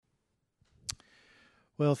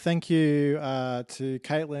Well, thank you to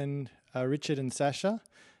Caitlin, Richard and Sasha.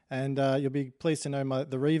 And you'll be pleased to know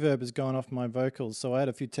the reverb has gone off my vocals. So I had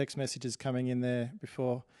a few text messages coming in there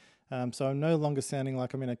before. So I'm no longer sounding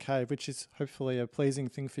like I'm in a cave, which is hopefully a pleasing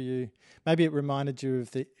thing for you. Maybe it reminded you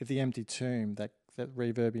of the empty tomb, that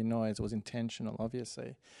reverby noise was intentional,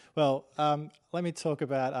 obviously. Well, let me talk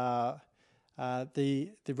about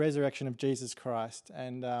the resurrection of Jesus Christ.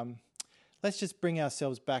 And let's just bring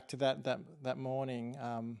ourselves back to that morning,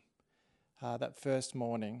 that first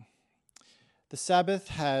morning. The Sabbath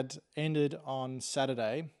had ended on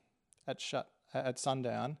Saturday at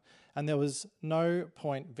sundown, and there was no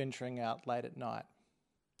point venturing out late at night.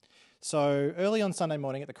 So early on Sunday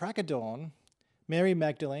morning, at the crack of dawn, Mary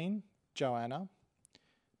Magdalene, Joanna,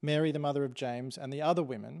 Mary the mother of James, and the other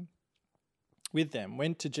women with them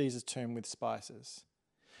went to Jesus' tomb with spices.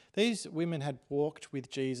 These women had walked with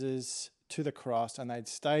Jesus to the cross, and they'd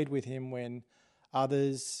stayed with him when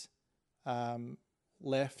others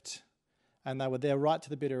left, and they were there right to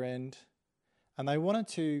the bitter end, and they wanted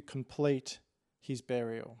to complete his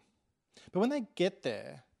burial. But when they get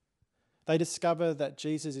there, they discover that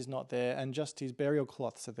Jesus is not there and just his burial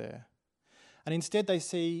cloths are there. And instead they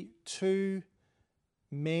see two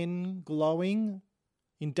men glowing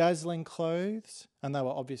in dazzling clothes, and they were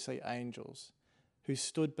obviously angels who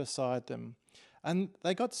stood beside them. And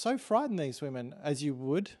they got so frightened, these women, as you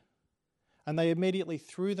would, and they immediately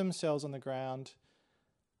threw themselves on the ground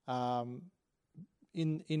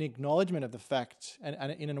in acknowledgement of the fact and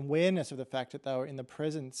in an awareness of the fact that they were in the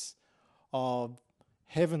presence of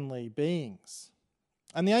heavenly beings.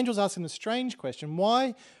 And the angels asked them a strange question: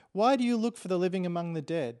 why do you look for the living among the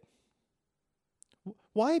dead?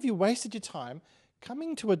 Why have you wasted your time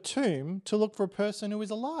coming to a tomb to look for a person who is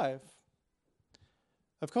alive?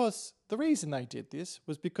 Of course, the reason they did this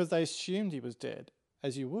was because they assumed he was dead,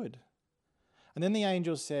 as you would. And then the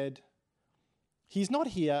angel said, "He's not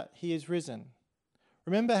here, he is risen.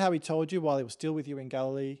 Remember how he told you while he was still with you in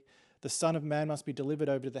Galilee, the Son of Man must be delivered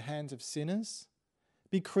over to the hands of sinners,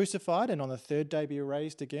 be crucified, and on the third day be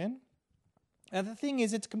raised again?" And the thing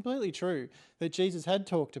is, it's completely true that Jesus had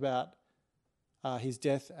talked about his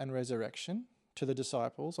death and resurrection to the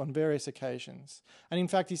disciples on various occasions. And in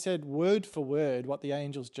fact, he said word for word what the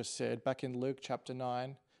angels just said back in Luke chapter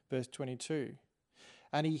 9, verse 22.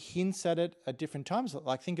 And he hints at it at different times.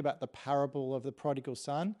 Like, think about the parable of the prodigal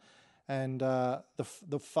son and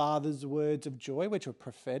the father's words of joy, which were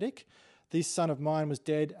prophetic. "This son of mine was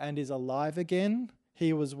dead and is alive again.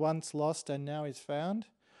 He was once lost and now is found."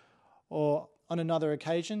 Or on another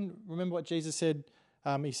occasion, remember what Jesus said?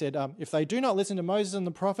 He said, "If they do not listen to Moses and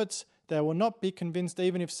the prophets, they will not be convinced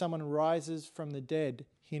even if someone rises from the dead."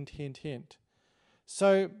 Hint, hint, hint.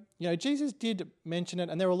 So, Jesus did mention it,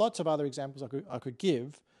 and there are lots of other examples I could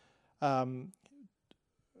give over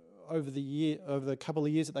the couple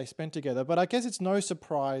of years that they spent together. But I guess it's no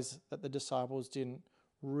surprise that the disciples didn't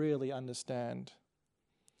really understand.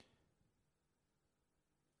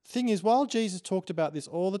 Thing is, while Jesus talked about this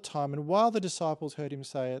all the time, and while the disciples heard him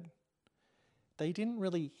say it, they didn't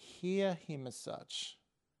really hear him as such.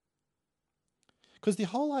 Because the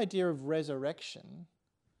whole idea of resurrection,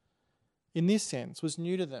 in this sense, was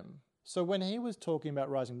new to them. So when he was talking about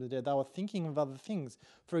rising from the dead, they were thinking of other things.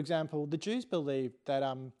 For example, the Jews believed that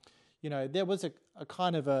there was a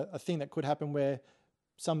kind of a thing that could happen where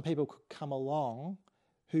some people could come along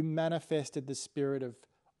who manifested the spirit of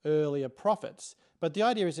earlier prophets. But the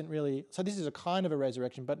idea isn't really, so this is a kind of a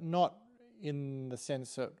resurrection, but not in the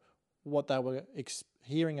sense of what they were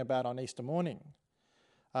hearing about on Easter morning.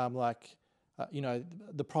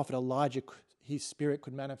 The prophet Elijah, his spirit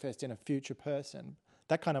could manifest in a future person,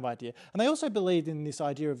 that kind of idea. And they also believed in this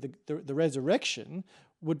idea of the resurrection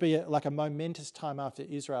would be like a momentous time after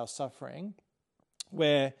Israel's suffering,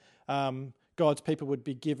 where God's people would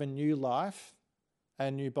be given new life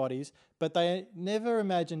and new bodies, but they never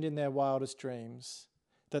imagined in their wildest dreams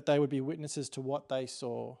that they would be witnesses to what they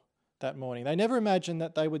saw that morning. They never imagined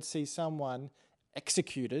that they would see someone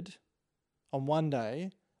executed on one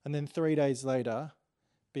day and then 3 days later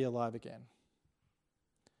be alive again.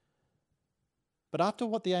 But after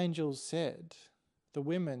what the angels said, the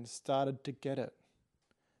women started to get it.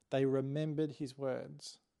 They remembered his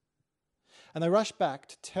words. And they rushed back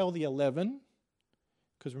to tell the 11,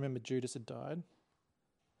 because remember Judas had died,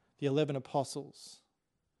 the 11 apostles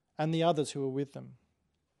and the others who were with them.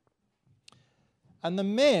 And the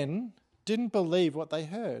men didn't believe what they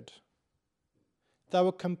heard. They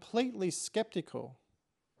were completely skeptical.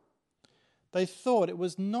 They thought it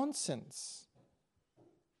was nonsense.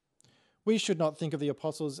 We should not think of the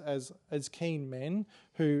apostles as keen men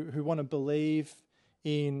who want to believe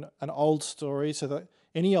in an old story so that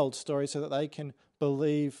any old story so that they can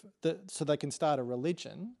believe that, so they can start a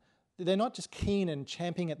religion. They're not just keen and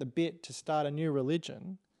champing at the bit to start a new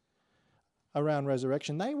religion around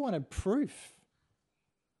resurrection. They wanted proof.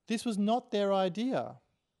 This was not their idea.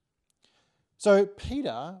 So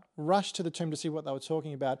Peter rushed to the tomb to see what they were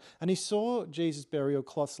talking about, and he saw Jesus' burial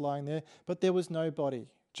cloths lying there, but there was no body,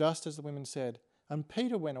 just as the women said. And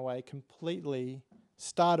Peter went away completely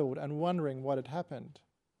startled and wondering what had happened.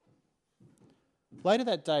 Later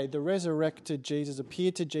that day, the resurrected Jesus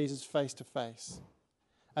appeared to Jesus face to face,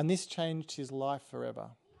 and this changed his life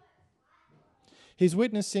forever. His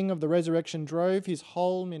witnessing of the resurrection drove his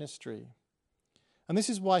whole ministry, and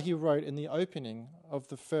this is why he wrote in the opening of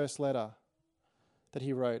the first letter that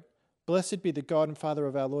he wrote, "Blessed be the God and Father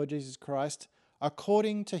of our Lord Jesus Christ.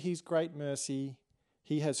 According to his great mercy,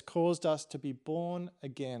 he has caused us to be born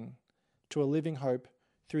again to a living hope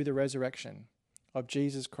through the resurrection of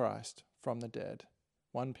Jesus Christ from the dead."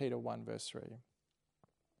 1 Peter 1 verse 3.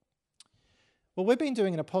 Well, we've been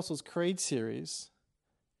doing an Apostles' Creed series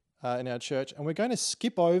in our church, and we're going to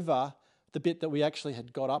skip over the bit that we actually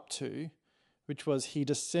had got up to, which was he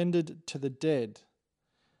descended to the dead.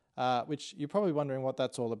 Which you're probably wondering what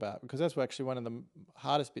that's all about, because that's actually one of the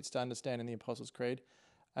hardest bits to understand in the Apostles' Creed.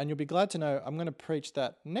 And you'll be glad to know I'm going to preach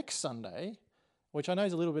that next Sunday, which I know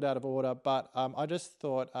is a little bit out of order, but I just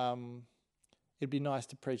thought it'd be nice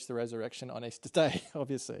to preach the resurrection on Easter Day,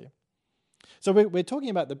 obviously. So we're talking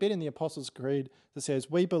about the bit in the Apostles' Creed that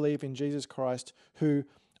says, "We believe in Jesus Christ, who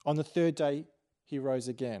on the third day he rose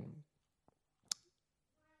again."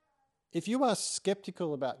 If you are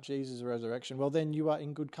skeptical about Jesus' resurrection, well, then you are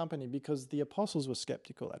in good company, because the apostles were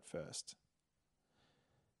skeptical at first.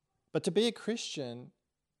 But to be a Christian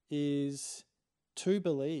is to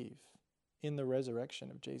believe in the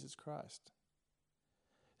resurrection of Jesus Christ.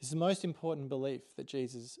 It's the most important belief that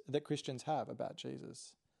Christians have about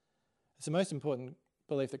Jesus. It's the most important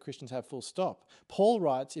belief that Christians have, full stop. Paul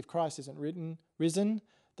writes, if Christ isn't risen,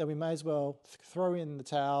 then we may as well throw in the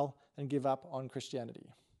towel and give up on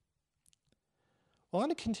Christianity. Well, I'm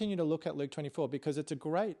going to continue to look at Luke 24 because it's a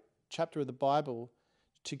great chapter of the Bible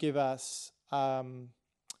to give us a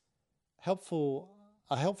helpful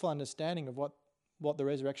understanding of what the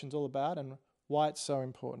resurrection is all about and why it's so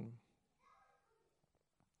important.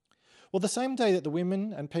 Well, the same day that the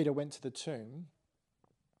women and Peter went to the tomb,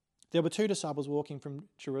 there were two disciples walking from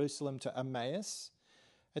Jerusalem to Emmaus.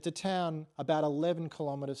 It's a town about 11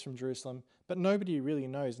 kilometres from Jerusalem, but nobody really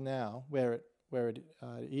knows now where it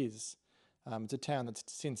is. It's a town that's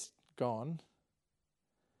since gone.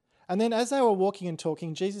 And then as they were walking and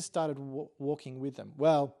talking, Jesus started walking with them.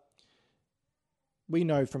 Well, we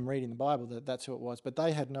know from reading the Bible that that's who it was, but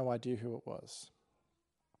they had no idea who it was,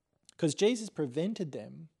 because Jesus prevented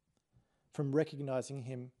them from recognizing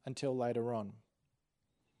him until later on.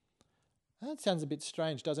 That sounds a bit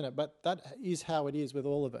strange, doesn't it? But that is how it is with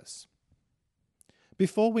all of us.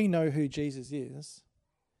 Before we know who Jesus is,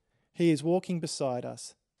 he is walking beside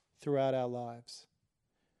us throughout our lives,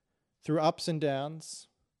 through ups and downs,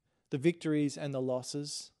 the victories and the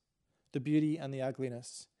losses, the beauty and the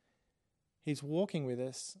ugliness. He's walking with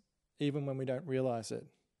us even when we don't realize it.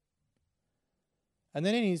 And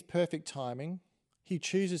then in his perfect timing, he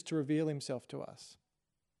chooses to reveal himself to us.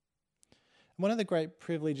 And one of the great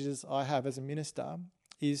privileges I have as a minister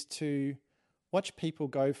is to watch people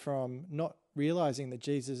go from not realizing that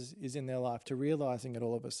Jesus is in their life to realizing it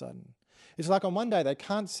all of a sudden. It's like on one day they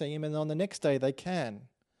can't see him and on the next day they can.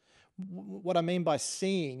 What I mean by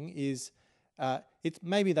seeing is it's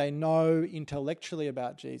maybe they know intellectually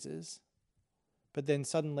about Jesus, but then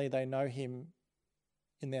suddenly they know him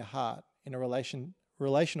in their heart in a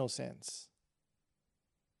relational sense.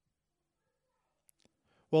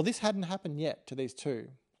 Well, this hadn't happened yet to these two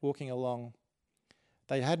walking along.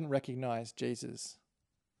 They hadn't recognized Jesus.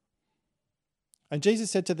 And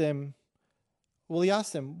Jesus said to them, well, he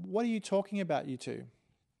asked them, what are you talking about, you two?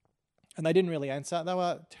 And they didn't really answer. They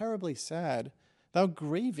were terribly sad. They were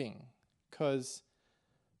grieving because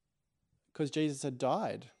Jesus had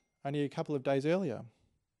died only a couple of days earlier.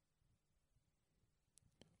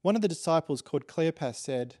 One of the disciples, called Cleopas,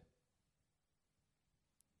 said,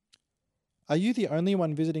 "Are you the only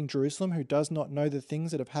one visiting Jerusalem who does not know the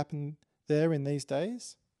things that have happened there in these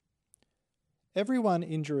days?" Everyone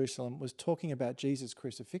in Jerusalem was talking about Jesus'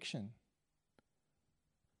 crucifixion.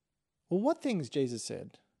 Well, what things? Jesus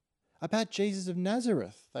said. About Jesus of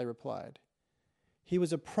Nazareth, they replied. He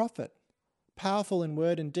was a prophet, powerful in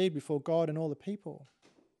word and deed before God and all the people.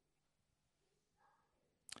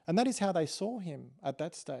 And that is how they saw him at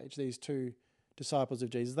that stage, these two disciples of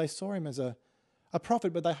Jesus. They saw him as a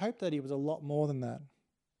prophet, but they hoped that he was a lot more than that.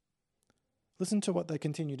 Listen to what they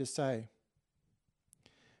continue to say.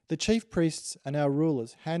 The chief priests and our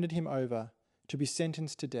rulers handed him over to be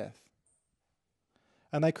sentenced to death,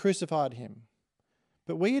 and they crucified him.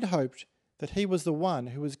 But we had hoped that he was the one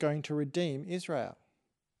who was going to redeem Israel.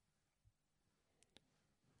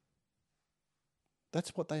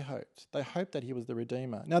 That's what they hoped. They hoped that he was the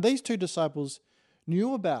Redeemer. Now, these two disciples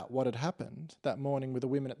knew about what had happened that morning with the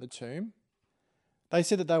women at the tomb. They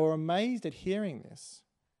said that they were amazed at hearing this.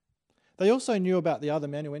 They also knew about the other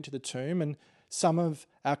men who went to the tomb and some of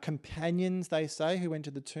our companions, they say, who went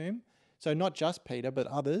to the tomb. So not just Peter, but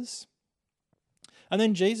others. And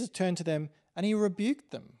then Jesus turned to them and he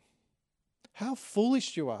rebuked them. How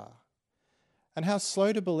foolish you are, and how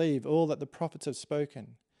slow to believe all that the prophets have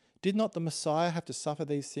spoken. Did not the Messiah have to suffer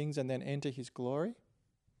these things and then enter his glory?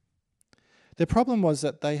 Their problem was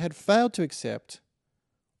that they had failed to accept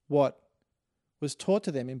what was taught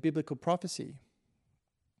to them in biblical prophecy.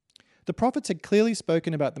 The prophets had clearly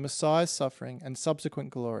spoken about the Messiah's suffering and subsequent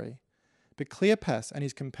glory, but Cleopas and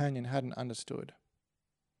his companion hadn't understood.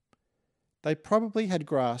 They probably had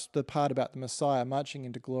grasped the part about the Messiah marching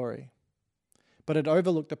into glory, but had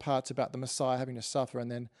overlooked the parts about the Messiah having to suffer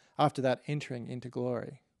and then, after that, entering into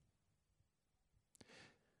glory.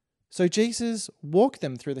 So Jesus walked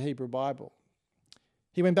them through the Hebrew Bible.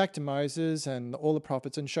 He went back to Moses and all the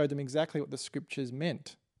prophets and showed them exactly what the scriptures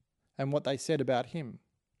meant and what they said about him.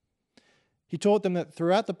 He taught them that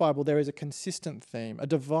throughout the Bible there is a consistent theme, a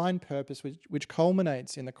divine purpose which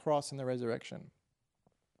culminates in the cross and the resurrection.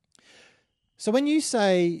 So when you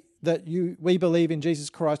say that we believe in Jesus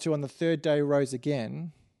Christ who on the third day rose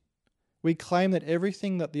again, we claim that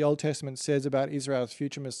everything that the Old Testament says about Israel's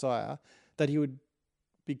future Messiah, that he would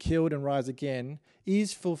be killed and rise again,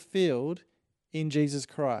 is fulfilled in Jesus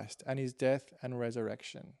Christ and his death and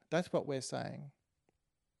resurrection. That's what we're saying.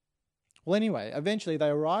 Well, anyway, eventually they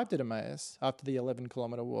arrived at Emmaus after the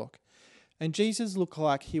 11-kilometre walk, and Jesus looked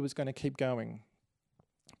like he was going to keep going.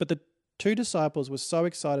 But the two disciples were so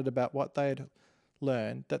excited about what they had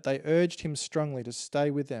learned that they urged him strongly to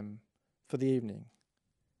stay with them for the evening,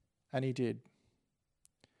 and he did.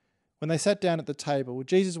 When they sat down at the table,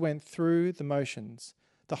 Jesus went through the motions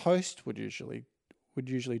the host would usually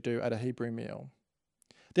do at a Hebrew meal.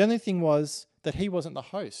 The only thing was that he wasn't the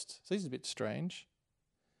host, so this is a bit strange.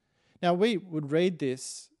 Now, we would read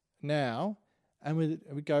this now and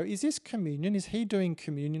we'd go, is this communion? Is he doing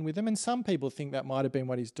communion with them? And some people think that might have been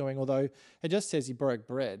what he's doing, although it just says he broke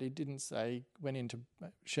bread. It didn't say went into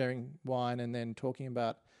sharing wine and then talking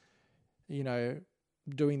about,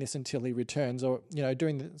 doing this until he returns, or,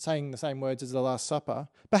 saying the same words as the Last Supper.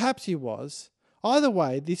 Perhaps he was. Either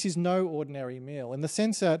way, this is no ordinary meal in the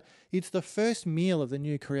sense that it's the first meal of the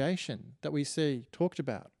new creation that we see talked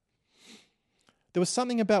about. There was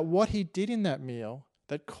something about what he did in that meal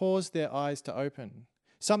that caused their eyes to open,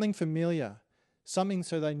 something familiar, something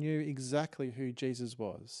so they knew exactly who Jesus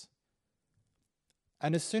was.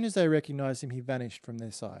 And as soon as they recognized him, he vanished from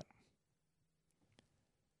their sight.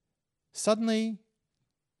 Suddenly,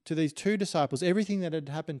 to these two disciples, everything that had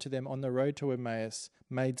happened to them on the road to Emmaus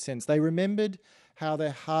made sense. They remembered how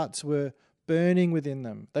their hearts were burning within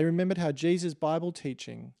them. They remembered how Jesus' Bible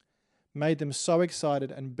teaching made them so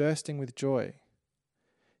excited and bursting with joy.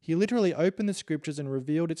 He literally opened the scriptures and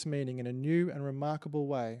revealed its meaning in a new and remarkable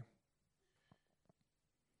way.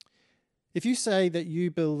 If you say that you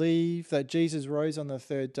believe that Jesus rose on the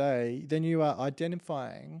third day, then you are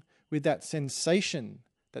identifying with that sensation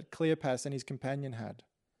that Cleopas and his companion had.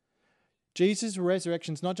 Jesus'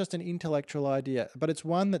 resurrection is not just an intellectual idea, but it's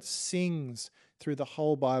one that sings through the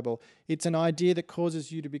whole Bible. It's an idea that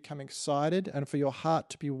causes you to become excited and for your heart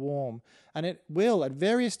to be warm. And it will, at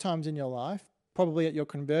various times in your life, probably at your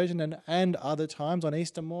conversion and other times on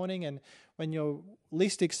Easter morning and when you're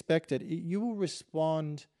least expected, you will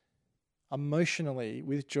respond emotionally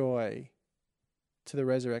with joy to the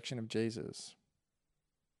resurrection of Jesus.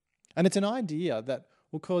 And it's an idea that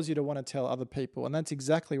will cause you to want to tell other people, and that's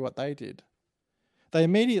exactly what they did. They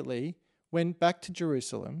immediately went back to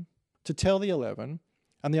Jerusalem to tell the 11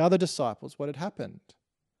 and the other disciples what had happened.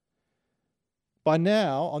 By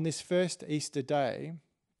now, on this first Easter day,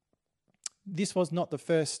 this was not the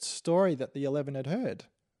first story that the 11 had heard.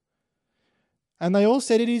 And they all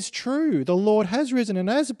said, "It is true, the Lord has risen and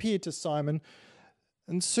has appeared to Simon,"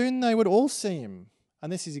 and soon they would all see him.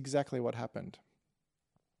 And this is exactly what happened.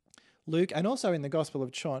 Luke and also in the Gospel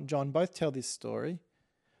of John both tell this story,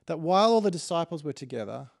 that while all the disciples were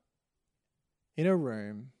together in a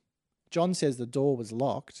room, John says the door was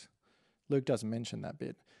locked. Luke doesn't mention that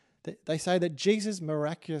bit. They say that Jesus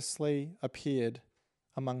miraculously appeared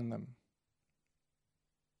among them.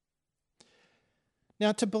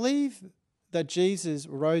 Now, to believe that Jesus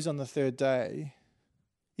rose on the third day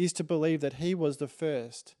is to believe that he was the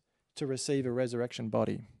first to receive a resurrection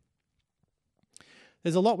body.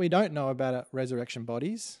 There's a lot we don't know about resurrection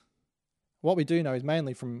bodies. What we do know is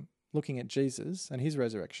mainly from looking at Jesus and his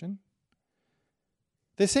resurrection.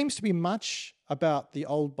 There seems to be much about the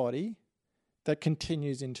old body that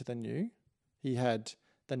continues into the new. He had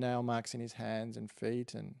the nail marks in his hands and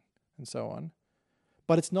feet and so on.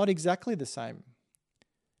 But it's not exactly the same.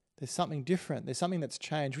 There's something different. There's something that's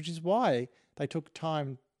changed, which is why they took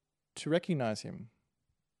time to recognize him.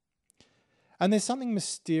 And there's something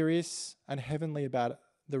mysterious and heavenly about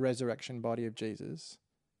the resurrection body of Jesus,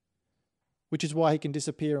 which is why he can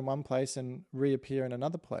disappear in one place and reappear in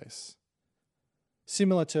another place,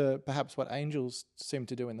 similar to perhaps what angels seem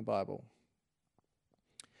to do in the Bible.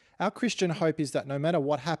 Our Christian hope is that no matter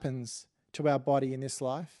what happens to our body in this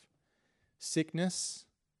life, sickness,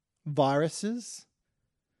 viruses,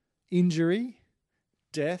 injury,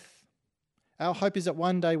 death, our hope is that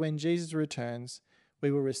one day when Jesus returns,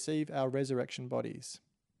 we will receive our resurrection bodies.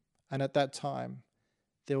 And at that time,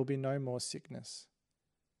 there will be no more sickness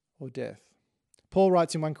or death. Paul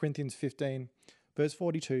writes in 1 Corinthians 15, verse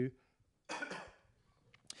 42,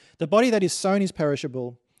 "The body that is sown is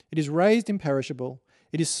perishable, it is raised imperishable,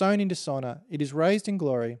 it is sown in dishonor, it is raised in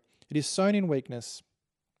glory, it is sown in weakness,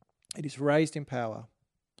 it is raised in power.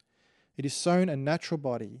 It is sown a natural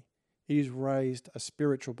body, it is raised a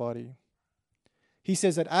spiritual body." He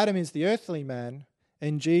says that Adam is the earthly man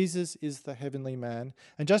and Jesus is the heavenly man.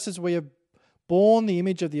 And just as we have borne the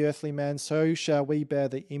image of the earthly man, so shall we bear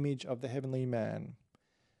the image of the heavenly man.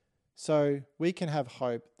 So we can have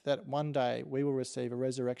hope that one day we will receive a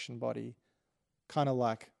resurrection body, kind of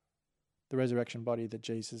like the resurrection body that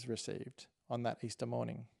Jesus received on that Easter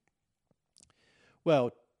morning.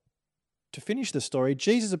 Well, to finish the story,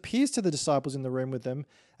 Jesus appears to the disciples in the room with them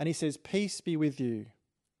and he says, "Peace be with you."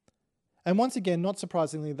 And once again, not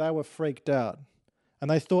surprisingly, they were freaked out and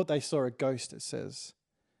they thought they saw a ghost, it says.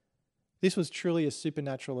 This was truly a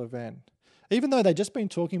supernatural event. Even though they'd just been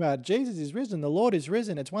talking about Jesus is risen, the Lord is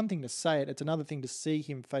risen, it's one thing to say it, it's another thing to see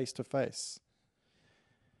him face to face.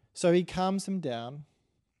 So he calms them down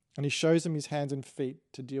and he shows them his hands and feet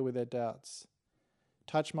to deal with their doubts.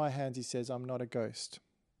 "Touch my hands," he says, "I'm not a ghost."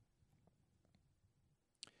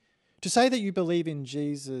 To say that you believe in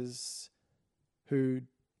Jesus who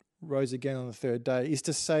rose again on the third day is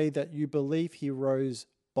to say that you believe he rose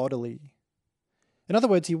bodily. In other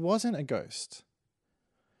words, he wasn't a ghost.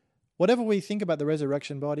 Whatever we think about the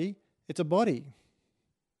resurrection body, it's a body.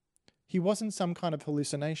 He wasn't some kind of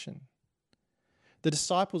hallucination. The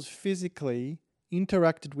disciples physically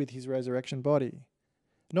interacted with his resurrection body.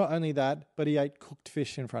 Not only that, but he ate cooked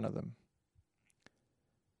fish in front of them.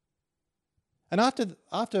 And after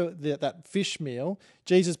that fish meal,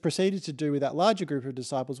 Jesus proceeded to do with that larger group of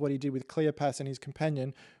disciples what he did with Cleopas and his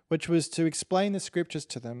companion, which was to explain the scriptures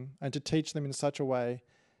to them and to teach them in such a way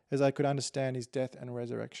as they could understand his death and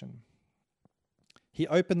resurrection. He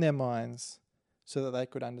opened their minds so that they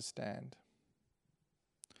could understand.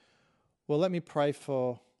 Well, let me pray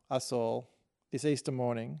for us all this Easter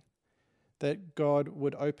morning that God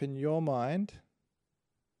would open your mind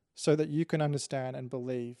so that you can understand and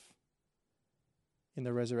believe in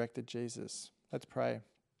the resurrected Jesus. Let's pray.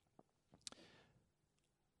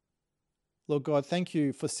 Lord God, thank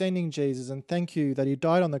you for sending Jesus and thank you that he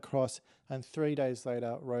died on the cross and 3 days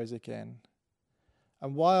later rose again.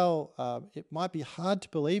 And while it might be hard to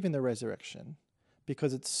believe in the resurrection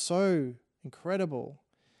because it's so incredible,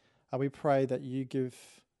 we pray that you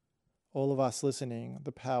give all of us listening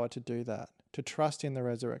the power to do that, to trust in the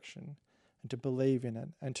resurrection and to believe in it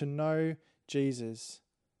and to know Jesus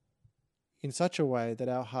in such a way that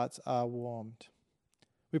our hearts are warmed.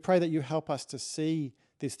 We pray that you help us to see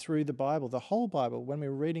this through the Bible, the whole Bible, when we're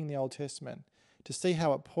reading the Old Testament, to see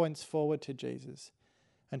how it points forward to Jesus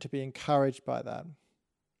and to be encouraged by that.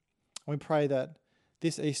 We pray that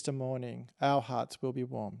this Easter morning, our hearts will be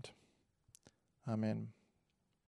warmed. Amen.